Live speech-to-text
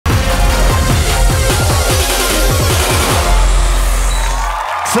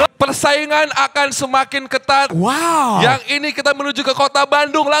persaingan akan semakin ketat. Wow. Yang ini kita menuju ke kota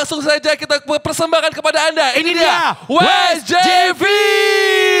Bandung. Langsung saja kita persembahkan kepada Anda. Ini dia WSJV.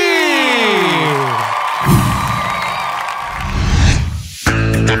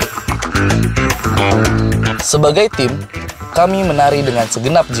 Sebagai tim, kami menari dengan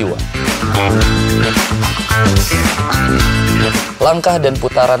segenap jiwa. Langkah dan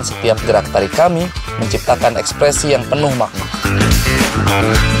putaran setiap gerak tari kami menciptakan ekspresi yang penuh makna.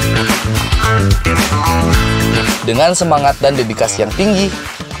 Dengan semangat dan dedikasi yang tinggi,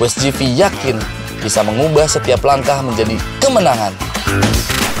 WSJV yakin bisa mengubah setiap langkah menjadi kemenangan.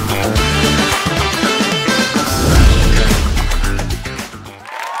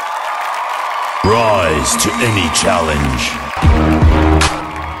 Rise to any challenge.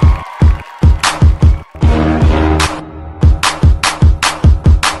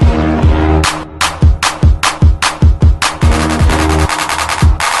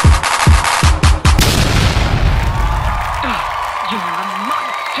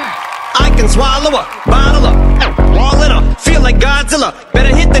 I can swallow a bottle up, all in her, feel like Godzilla.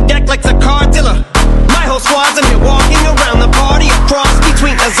 Better hit the deck like the cartilla. My whole squad's in here walking around the party, a cross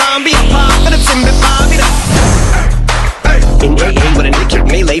between a zombie apocalypse and Bobby. In AA with a nick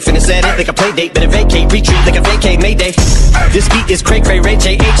melee, finna set it like a play date. Better vacate, retreat like a vacate, mayday. This beat is cray cray, Ray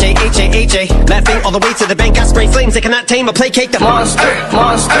J, H A, H A, H A. Laughing all the way to the bank, I spray flames they cannot tame or placate the monster,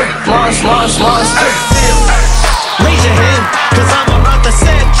 monster, monster, monster, monster. Raise your hand, cause I'm about to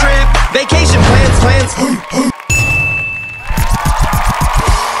set trip. Vacation plans, plans.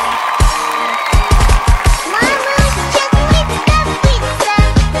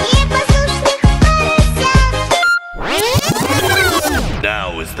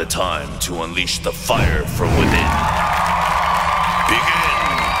 Now is the time to unleash the fire from within. Begin.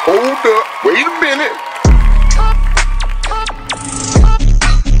 Hold up, wait a minute.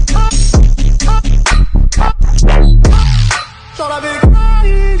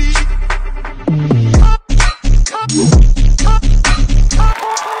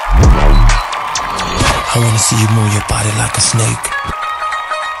 I wanna see you move your body like a snake.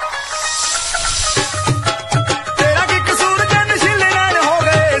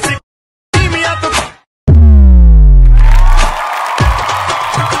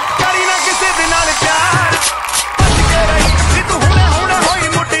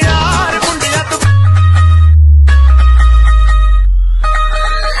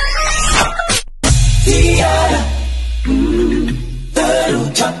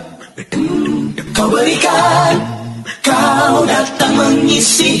 Kau berikan, kau datang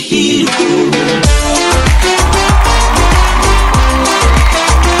mengisi hidupku.